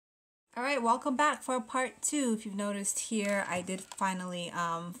All right, welcome back for part two. If you've noticed here, I did finally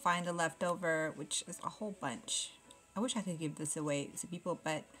find a leftover, which is a whole bunch. I wish I could give this away to people,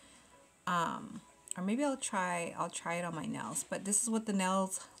 but or maybe I'll try it on my nails. But this is what the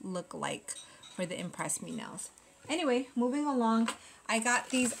nails look like for the Impress Me nails. Anyway, moving along, I got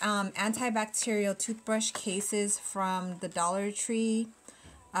these antibacterial toothbrush cases from the Dollar Tree.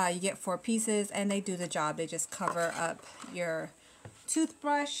 You get 4 pieces and they do the job. They just cover up your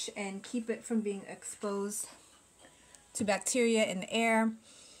toothbrush and keep it from being exposed to bacteria in the air.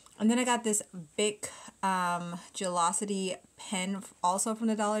 And then I got this big Gelosity pen also from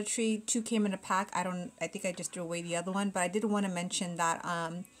the Dollar Tree. 2 came in a pack. I think I just threw away the other one, but I did want to mention that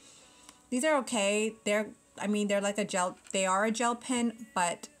these are okay. They're like a gel. They are a gel pen,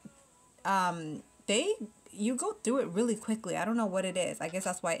 but you go through it really quickly. I don't know what it is. I guess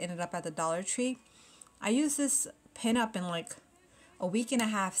that's why I ended up at the Dollar Tree. I used this pen up in like a week and a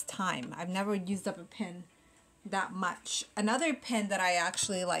half's time. I've never used up a pen that much. Another pen that I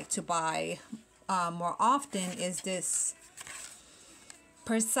actually like to buy more often is this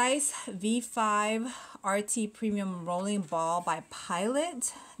Precise V5 RT Premium Rolling Ball by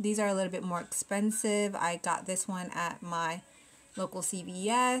Pilot. These are a little bit more expensive. I got this one at my local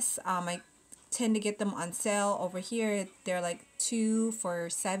CVS. I tend to get them on sale over here. They're like 2 for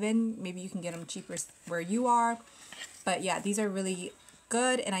 $7. Maybe you can get them cheaper where you are. But yeah, these are really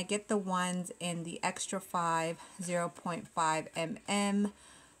good. And I get the ones in the extra 5 0.5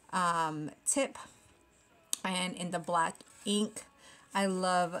 mm tip and in the black ink. I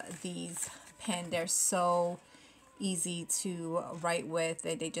love these pens. They're so easy to write with.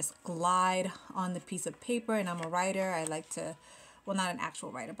 They just glide on the piece of paper, and I'm a writer. I like to, well, not an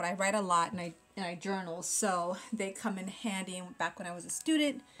actual writer, but I write a lot and I journal, so they come in handy. And back when I was a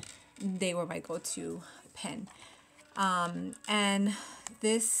student, they were my go-to pen. And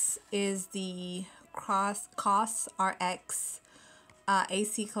this is the COS RX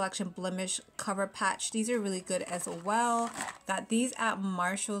AC Collection Blemish Cover Patch. These are really good as well. Got these at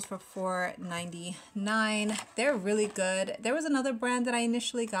Marshall's for $4.99. They're really good. There was another brand that I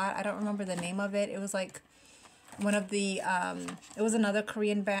initially got. I don't remember the name of it. It was like one of the, it was another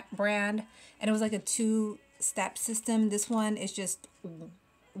Korean brand, and it was like a 2-step system. This one is just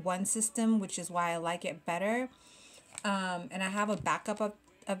one system, which is why I like it better. And I have a backup of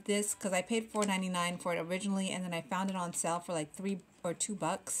this because I paid $4.99 for it originally, and then I found it on sale for like $3 or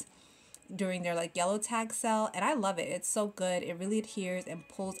 $2 during their like yellow tag sale, and I love it. It's so good. It really adheres and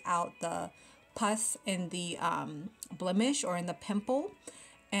pulls out the pus in the blemish or in the pimple,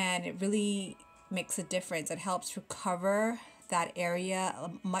 and it really makes a difference. It helps to cover that area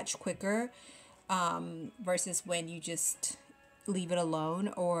much quicker versus when you just leave it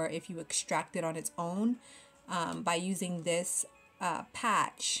alone, or if you extract it on its own. By using this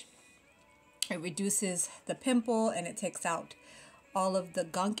patch, it reduces the pimple and it takes out all of the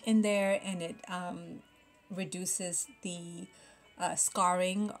gunk in there, and it reduces the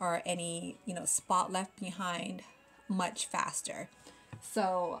scarring or any spot left behind much faster.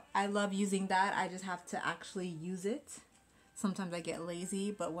 So I love using that. I just have to actually use it. Sometimes I get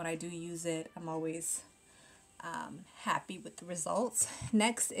lazy, but when I do use it, I'm always happy with the results.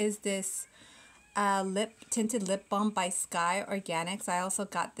 Next is this tinted lip balm by Sky Organics. I also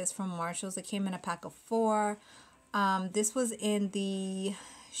got this from Marshall's. It came in a pack of 4. This was in the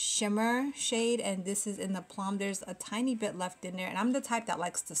shimmer shade, and this is in the plum. There's a tiny bit left in there, and I'm the type that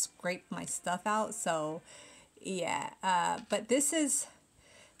likes to scrape my stuff out, so yeah. But this is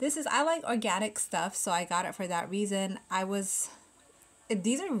I like organic stuff, so I got it for that reason.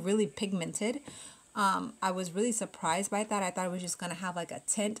 These are really pigmented. I was really surprised by that. I thought it was just gonna have like a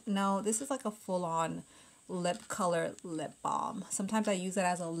tint. No, this is like a full-on lip color lip balm. Sometimes I use it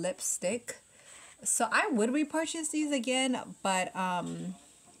as a lipstick, so I would repurchase these again, but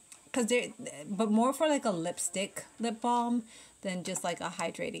more for like a lipstick lip balm than just like a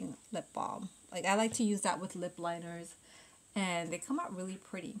hydrating lip balm. Like I like to use that with lip liners, and they come out really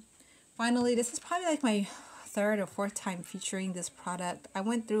pretty. Finally, this is probably like my 3rd or 4th time featuring this product. I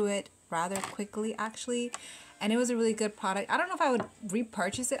went through it rather quickly actually, and it was a really good product. I don't know if I would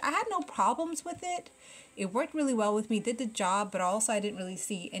repurchase it. I had no problems with it. It worked really well with me, did the job, but also I didn't really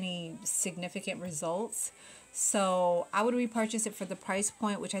see any significant results. So I would repurchase it for the price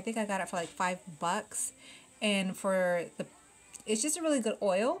point, which I think I got it for like $5. And it's just a really good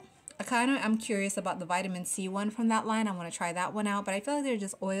oil. I'm curious about the vitamin C one from that line. I want to try that one out, but I feel like they're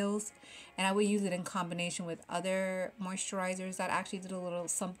just oils, and I would use it in combination with other moisturizers that actually did a little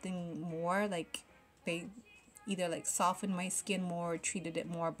something more, like they either like softened my skin more or treated it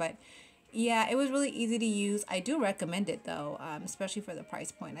more, but Yeah, it was really easy to use. I do recommend it though, especially for the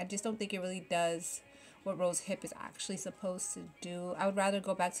price point. I just don't think it really does what Rose Hip is actually supposed to do. I would rather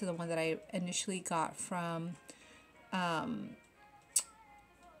go back to the one that I initially got from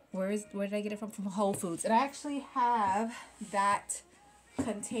where did I get it from? From Whole Foods. And I actually have that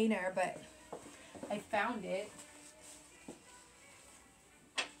container, but I found it.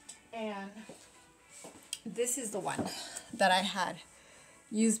 And this is the one that I had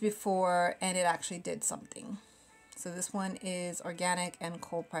used before, and it actually did something. So this one is organic and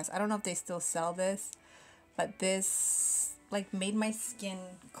cold press. I don't know if they still sell this, but this like made my skin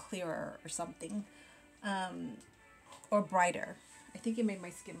clearer or something, or brighter. I think it made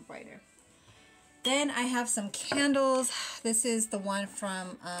my skin brighter. Then I have some candles. This is the one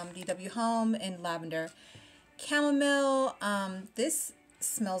from DW Home in lavender chamomile. This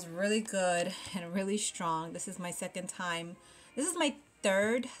smells really good and really strong. This is my second time. This is my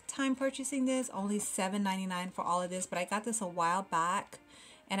third time purchasing this. Only $7.99 for all of this, but I got this a while back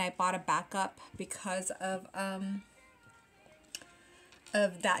and I bought a backup because of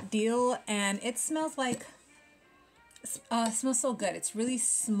that deal, and it smells like smells so good. It's really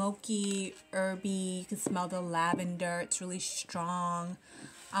smoky, herby. You can smell the lavender. It's really strong.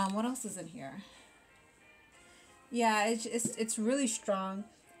 What else is in here? Yeah, it's really strong,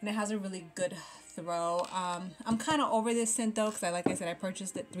 and it has a really good throw. I'm kind of over this scent though, because like I said, I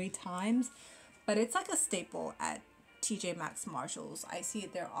purchased it 3 times, but it's like a staple at TJ Maxx, Marshalls. I see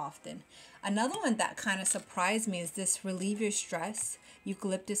it there often. Another one that kind of surprised me is this Relieve Your Stress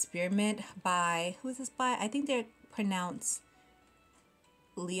Eucalyptus Spearmint by, who is this by? I think they're pronounced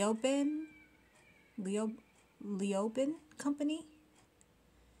Leobin Company.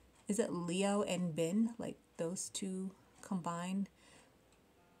 Is it Leo and Bin, like those two combined,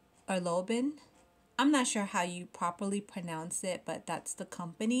 or Lobin? I'm not sure how you properly pronounce it, but that's the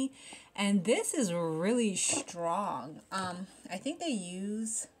company. And this is really strong. I think they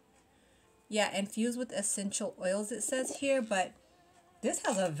use, yeah, infused with essential oils, it says here, but this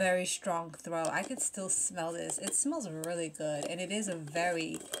has a very strong throw. I can still smell this. It smells really good, and it is a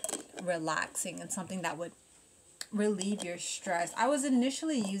very relaxing and something that would relieve your stress. I was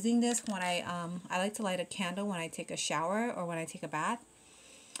initially using this when I like to light a candle when I take a shower or when I take a bath.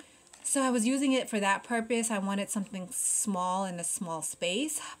 So I was using it for that purpose. I wanted something small in a small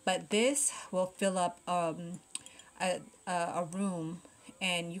space, but this will fill up a room,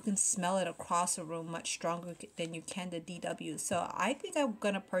 and you can smell it across a room much stronger than you can the DW. So I think I'm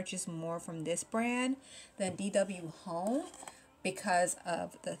going to purchase more from this brand than DW Home because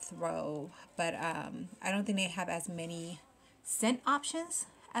of the throw. But I don't think they have as many scent options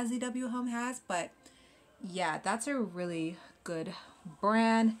as DW Home has. But yeah, that's a really good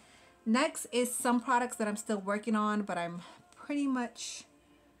brand. Next is some products that I'm still working on, but I'm pretty much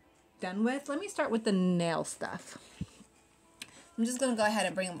done with. Let me start with the nail stuff. I'm just going to go ahead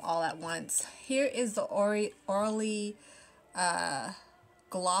and bring them all at once. Here is the Orly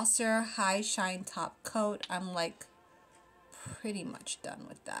Glosser High Shine Top Coat. I'm like pretty much done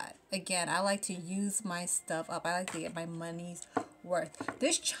with that. Again, I like to use my stuff up. I like to get my money's worth.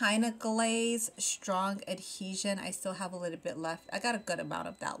 This China Glaze Strong Adhesion, I still have a little bit left. I got a good amount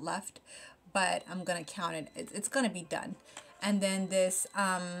of that left, but I'm going to count it. It's going to be done. And then this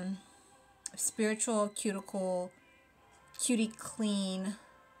Spiritual Cutie Clean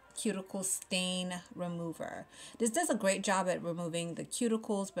Cuticle Stain Remover. This does a great job at removing the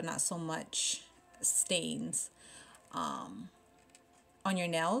cuticles, but not so much stains on your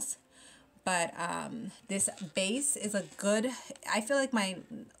nails. But this base is a good, I feel like my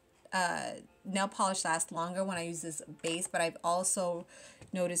nail polish lasts longer when I use this base, but I've also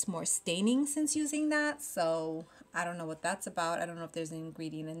noticed more staining since using that, so I don't know what that's about. I don't know if there's an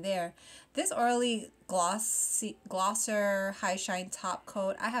ingredient in there. This Orly Glosser High Shine Top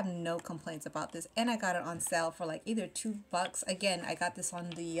Coat, I have no complaints about this, and I got it on sale for like either $2. Again, I got this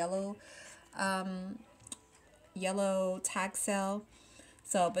on the yellow tag sale.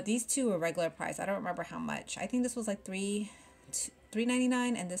 So, but these two were regular price. I don't remember how much. I think this was like $3.99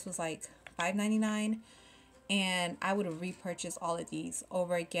 and this was like $5.99. And I would repurchase all of these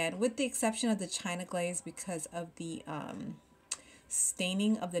over again, with the exception of the China Glaze because of the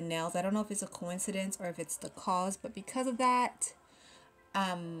staining of the nails. I don't know if it's a coincidence or if it's the cause, but because of that,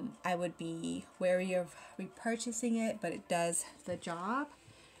 I would be wary of repurchasing it, but it does the job.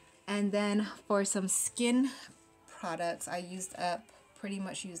 And then for some skin products, I pretty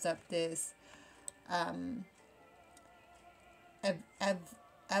much used up this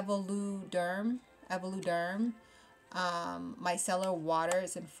Evoluderm micellar water.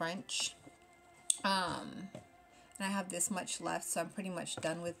 Is in French, and and I have this much left, so I'm pretty much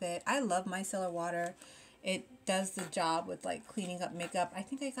done with it. I love micellar water. It does the job with like cleaning up makeup. I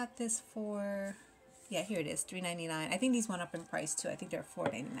think I got this for, yeah, here it is, $3.99. I think these went up in price too. I think they're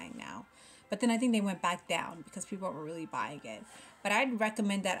 $4.99 now. But then I think they went back down because people were really buying it. But I'd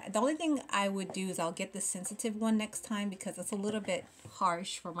recommend that. The only thing I would do is I'll get the sensitive one next time because it's a little bit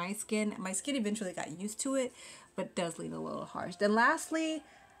harsh for my skin. My skin eventually got used to it, but it does leave a little harsh. Then lastly,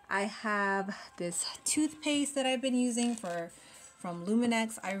 I have this toothpaste that I've been using from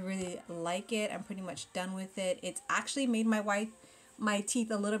Luminex. I really like it. I'm pretty much done with it. It's actually made my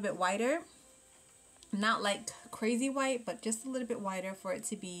teeth a little bit whiter. Not like crazy white, but just a little bit whiter for it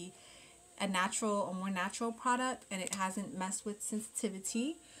to be a more natural product, and it hasn't messed with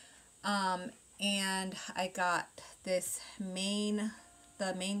sensitivity. And I got this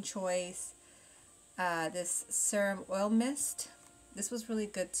the main choice, this serum oil mist. This was really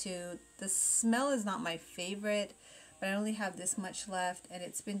good too. The smell is not my favorite, but I only have this much left, and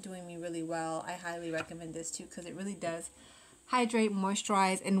it's been doing me really well. I highly recommend this too because it really does hydrate,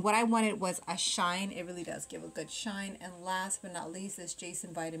 moisturize, and what I wanted was a shine. It really does give a good shine. And last but not least, this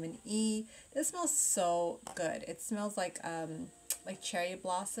Jason Vitamin E. This smells so good. It smells like cherry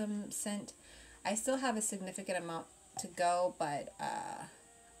blossom scent. I still have a significant amount to go, but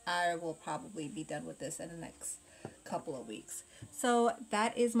I will probably be done with this in the next couple of weeks. So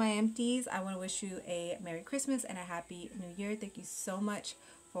that is my empties. I want to wish you a Merry Christmas and a Happy New Year. Thank you so much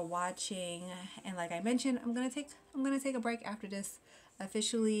for watching, and like I mentioned, I'm gonna take a break after this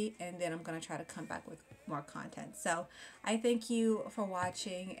officially, and then I'm gonna try to come back with more content. So I thank you for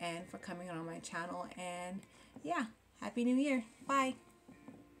watching and for coming on my channel, and yeah, Happy New Year. Bye.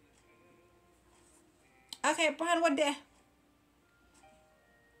 Okay, Brian, what day?